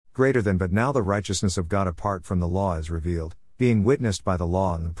Greater than but now the righteousness of God apart from the law is revealed, being witnessed by the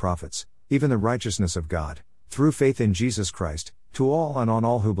law and the prophets, even the righteousness of God, through faith in Jesus Christ, to all and on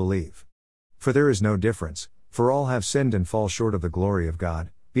all who believe. For there is no difference, for all have sinned and fall short of the glory of God,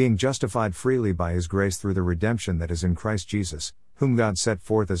 being justified freely by His grace through the redemption that is in Christ Jesus, whom God set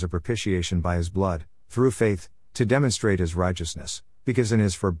forth as a propitiation by His blood, through faith, to demonstrate His righteousness, because in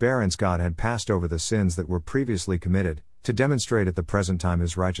His forbearance God had passed over the sins that were previously committed, to demonstrate at the present time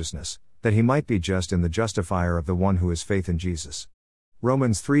His righteousness, that He might be just and the justifier of the one who has faith in Jesus.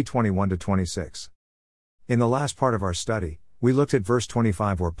 Romans 3:21-26. In the last part of our study, we looked at verse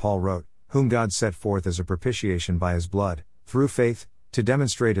 25 where Paul wrote, whom God set forth as a propitiation by His blood, through faith, to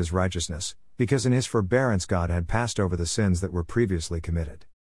demonstrate His righteousness, because in His forbearance God had passed over the sins that were previously committed.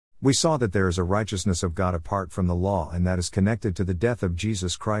 We saw that there is a righteousness of God apart from the law, and that is connected to the death of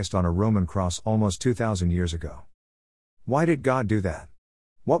Jesus Christ on a Roman cross almost 2,000 years ago. Why did God do that?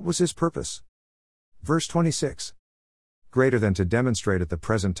 What was His purpose? Verse 26. Greater than to demonstrate at the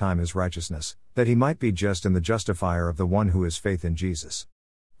present time His righteousness, that He might be just and the justifier of the one who has faith in Jesus.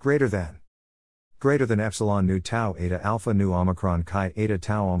 Greater than epsilon nu tau eta alpha nu omicron chi eta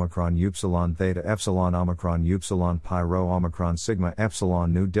tau omicron upsilon theta epsilon omicron upsilon pi rho omicron sigma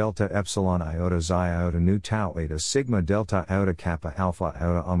epsilon nu delta epsilon iota xi iota nu tau eta sigma delta iota kappa alpha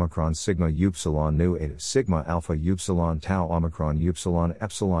iota omicron sigma upsilon nu eta sigma alpha upsilon tau omicron upsilon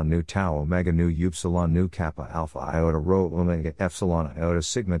epsilon nu tau omega nu upsilon nu kappa alpha iota rho omega epsilon iota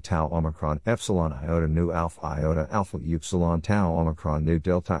sigma tau omicron epsilon iota nu alpha iota alpha upsilon tau omicron nu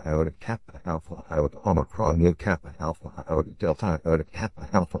delta iota kappa alpha iota omicron nu kappa alpha iota delta iota kappa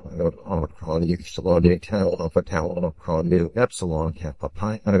alpha iota omicron upsilon nu tau omicron nu epsilon kappa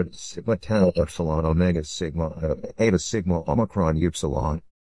pi iota sigma tau epsilon omega sigma iota eta sigma omicron upsilon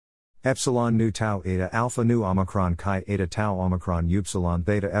epsilon nu tau eta alpha nu omicron chi eta tau omicron upsilon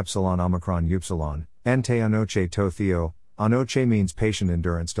theta epsilon omicron upsilon ente anoche to theo. Anoche means patient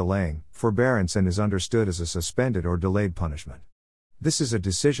endurance, delaying, forbearance, and is understood as a suspended or delayed punishment. This is a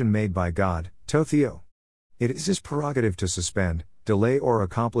decision made by God, to theo. It is His prerogative to suspend, delay, or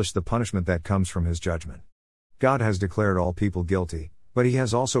accomplish the punishment that comes from His judgment. God has declared all people guilty, but He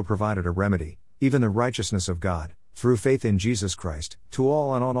has also provided a remedy, even the righteousness of God, through faith in Jesus Christ, to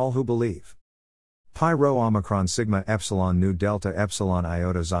all and on all who believe. Pi rho omicron sigma epsilon nu delta epsilon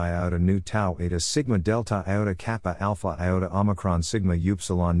iota xi iota nu tau eta sigma delta iota kappa alpha iota omicron sigma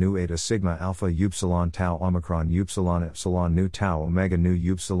upsilon nu eta sigma alpha upsilon tau omicron upsilon epsilon nu tau omega nu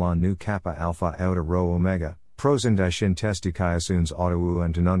upsilon nu kappa alpha iota rho omega. Pros in daishin test dikaiasuns auto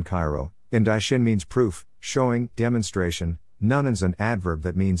and nun kairo. In daishin means proof, showing, demonstration. Nun is an adverb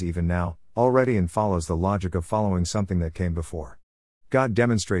that means even now, already, and follows the logic of following something that came before. God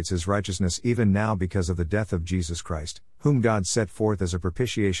demonstrates His righteousness even now because of the death of Jesus Christ, whom God set forth as a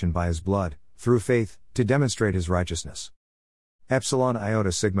propitiation by His blood, through faith, to demonstrate His righteousness. Epsilon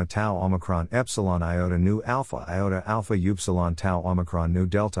iota sigma tau omicron epsilon iota nu alpha upsilon tau omicron nu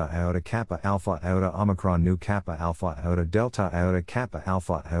delta iota kappa alpha iota omicron nu kappa alpha iota delta iota kappa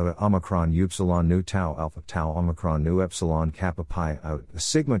alpha iota omicron upsilon nu tau alpha tau omicron nu epsilon kappa pi iota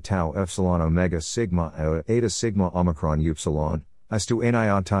sigma tau epsilon omega sigma iota eta sigma omicron upsilon. As to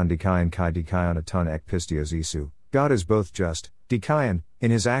aniaton dikayan kai dikayan aton ek pistios isu, God is both just, dikayan,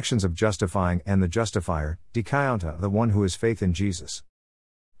 in His actions of justifying, and the justifier, dikayanta, the one who has faith in Jesus.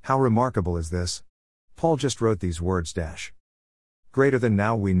 How remarkable is this? Paul just wrote these words dash. Greater than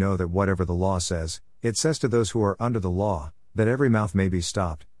now we know that whatever the law says, it says to those who are under the law, that every mouth may be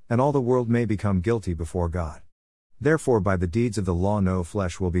stopped, and all the world may become guilty before God. Therefore by the deeds of the law no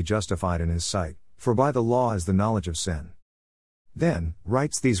flesh will be justified in His sight, for by the law is the knowledge of sin. Then,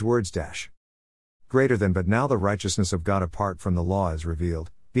 writes these words dash. Greater than but now the righteousness of God apart from the law is revealed,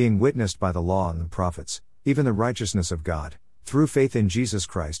 being witnessed by the law and the prophets, even the righteousness of God, through faith in Jesus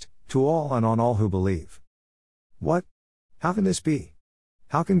Christ, to all and on all who believe. What? How can this be?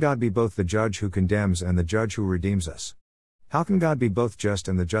 How can God be both the judge who condemns and the judge who redeems us? How can God be both just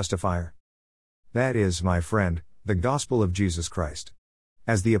and the justifier? That is, my friend, the gospel of Jesus Christ.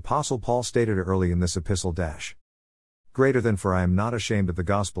 As the Apostle Paul stated early in this epistle dash. Greater than for I am not ashamed of the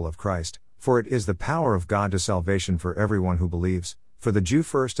gospel of Christ, for it is the power of God to salvation for everyone who believes, for the Jew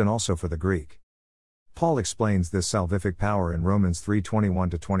first and also for the Greek. Paul explains this salvific power in Romans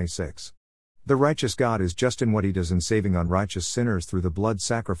 3:21-26. The righteous God is just in what He does in saving unrighteous sinners through the blood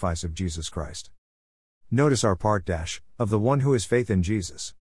sacrifice of Jesus Christ. Notice our part dash, of the one who has faith in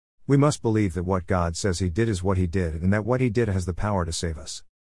Jesus. We must believe that what God says He did is what He did, and that what He did has the power to save us.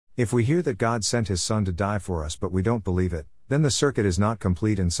 If we hear that God sent His Son to die for us but we don't believe it, then the circuit is not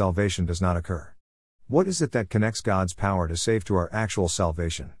complete and salvation does not occur. What is it that connects God's power to save to our actual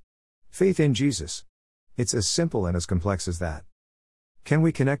salvation? Faith in Jesus. It's as simple and as complex as that. Can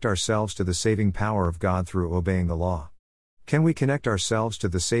we connect ourselves to the saving power of God through obeying the law? Can we connect ourselves to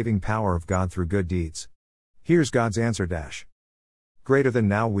the saving power of God through good deeds? Here's God's answer. Greater than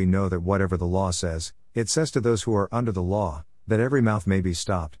now we know that whatever the law says, it says to those who are under the law, that every mouth may be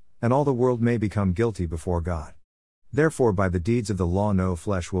stopped, and all the world may become guilty before God. Therefore by the deeds of the law no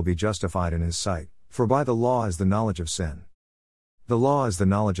flesh will be justified in his sight, for by the law is the knowledge of sin. The law is the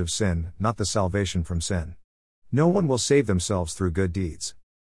knowledge of sin, not the salvation from sin. No one will save themselves through good deeds.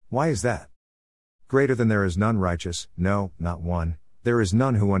 Why is that? Greater than there is none righteous, no, not one, there is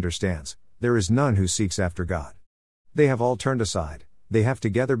none who understands, there is none who seeks after God. They have all turned aside, they have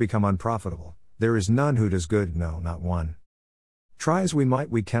together become unprofitable, there is none who does good, no, not one. Try as we might,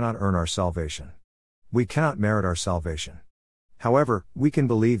 we cannot earn our salvation. We cannot merit our salvation. However, we can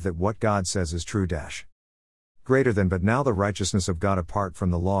believe that what God says is true. Greater than, but now the righteousness of God apart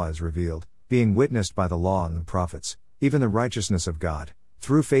from the law is revealed, being witnessed by the law and the prophets, even the righteousness of God,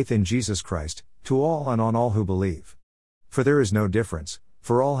 through faith in Jesus Christ, to all and on all who believe. For there is no difference,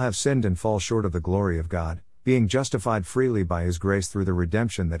 for all have sinned and fall short of the glory of God, being justified freely by his grace through the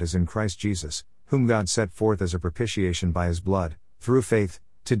redemption that is in Christ Jesus, whom God set forth as a propitiation by his blood, through faith,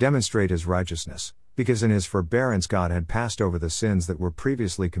 to demonstrate his righteousness, because in his forbearance God had passed over the sins that were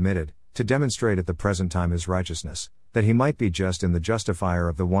previously committed, to demonstrate at the present time his righteousness, that he might be just in the justifier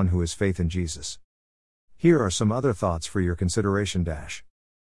of the one who has faith in Jesus. Here are some other thoughts for your consideration.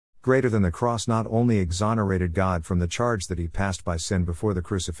 Greater than the cross not only exonerated God from the charge that he passed by sin before the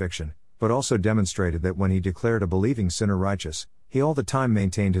crucifixion, but also demonstrated that when he declared a believing sinner righteous, he all the time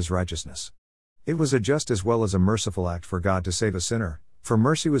maintained his righteousness. It was a just as well as a merciful act for God to save a sinner, for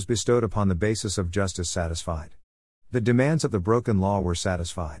mercy was bestowed upon the basis of justice satisfied. The demands of the broken law were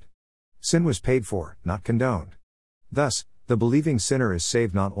satisfied. Sin was paid for, not condoned. Thus, the believing sinner is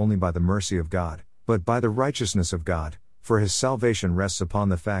saved not only by the mercy of God, but by the righteousness of God, for his salvation rests upon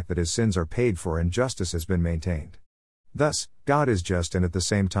the fact that his sins are paid for and justice has been maintained. Thus, God is just and at the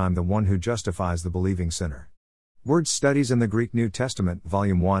same time the one who justifies the believing sinner. Word Studies in the Greek New Testament,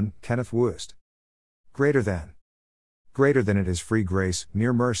 Volume 1, Kenneth Wust. Greater than. Greater than it is free grace,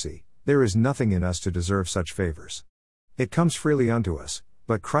 mere mercy, there is nothing in us to deserve such favors. It comes freely unto us,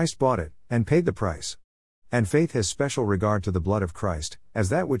 but Christ bought it, and paid the price. And faith has special regard to the blood of Christ, as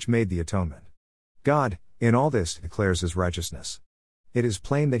that which made the atonement. God, in all this, declares his righteousness. It is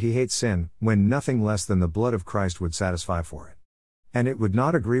plain that he hates sin, when nothing less than the blood of Christ would satisfy for it. And it would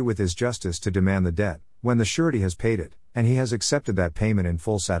not agree with his justice to demand the debt, when the surety has paid it, and he has accepted that payment in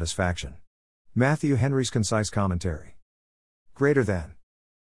full satisfaction. Matthew Henry's Concise Commentary. Greater than.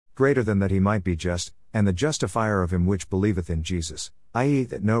 Greater than that he might be just, and the justifier of him which believeth in Jesus, i.e.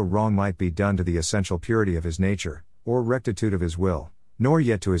 that no wrong might be done to the essential purity of his nature, or rectitude of his will, nor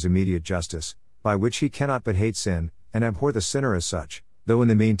yet to his immediate justice, by which he cannot but hate sin, and abhor the sinner as such, though in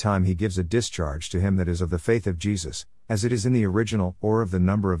the meantime he gives a discharge to him that is of the faith of Jesus, as it is in the original, or of the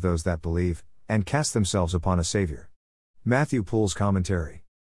number of those that believe, and cast themselves upon a Saviour. Matthew Poole's Commentary.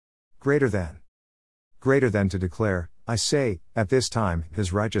 Greater than. Greater than to declare, I say, at this time,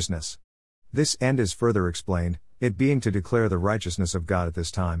 his righteousness. This end is further explained, it being to declare the righteousness of God at this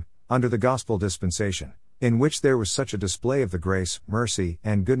time, under the gospel dispensation, in which there was such a display of the grace, mercy,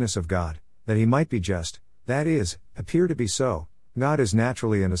 and goodness of God, that he might be just, that is, appear to be so. God is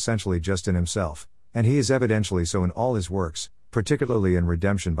naturally and essentially just in himself, and he is evidentially so in all his works, particularly in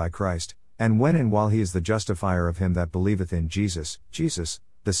redemption by Christ, and when and while he is the justifier of him that believeth in Jesus, Jesus,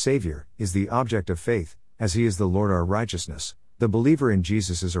 the Saviour, is the object of faith, as he is the Lord our righteousness. The believer in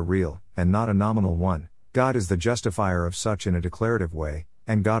Jesus is a real, and not a nominal one. God is the justifier of such in a declarative way,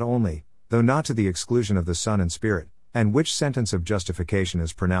 and God only, though not to the exclusion of the Son and Spirit, and which sentence of justification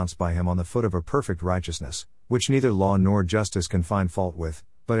is pronounced by him on the foot of a perfect righteousness, which neither law nor justice can find fault with,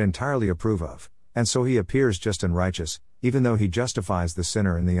 but entirely approve of, and so he appears just and righteous, even though he justifies the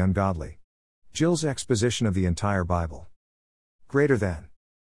sinner and the ungodly. Gill's exposition of the entire Bible. Greater than.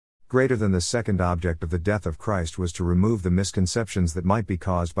 Greater than the second object of the death of Christ was to remove the misconceptions that might be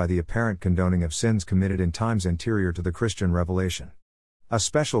caused by the apparent condoning of sins committed in times anterior to the Christian revelation. A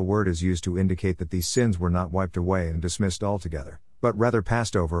special word is used to indicate that these sins were not wiped away and dismissed altogether, but rather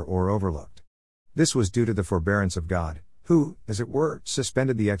passed over or overlooked. This was due to the forbearance of God, who, as it were,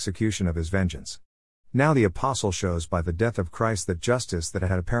 suspended the execution of his vengeance. Now the apostle shows by the death of Christ that justice that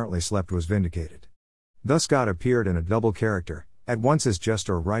had apparently slept was vindicated. Thus God appeared in a double character, at once as just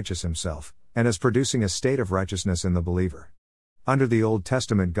or righteous himself, and as producing a state of righteousness in the believer. Under the Old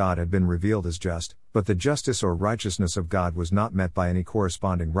Testament God had been revealed as just, but the justice or righteousness of God was not met by any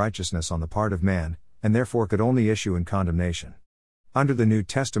corresponding righteousness on the part of man, and therefore could only issue in condemnation. Under the New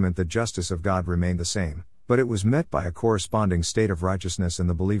Testament, the justice of God remained the same, but it was met by a corresponding state of righteousness in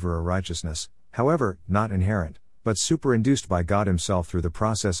the believer, a righteousness, however, not inherent, but superinduced by God Himself through the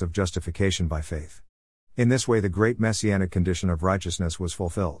process of justification by faith. In this way, the great messianic condition of righteousness was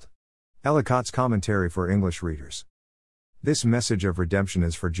fulfilled. Ellicott's commentary for English readers. This message of redemption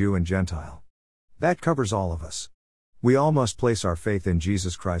is for Jew and Gentile. That covers all of us. We all must place our faith in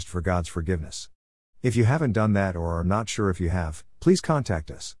Jesus Christ for God's forgiveness. If you haven't done that or are not sure if you have, please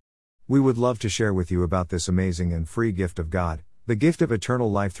contact us. We would love to share with you about this amazing and free gift of God, the gift of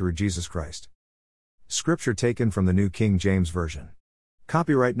eternal life through Jesus Christ. Scripture taken from the New King James Version.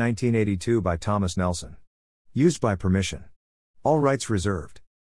 Copyright 1982 by Thomas Nelson. Used by permission. All rights reserved.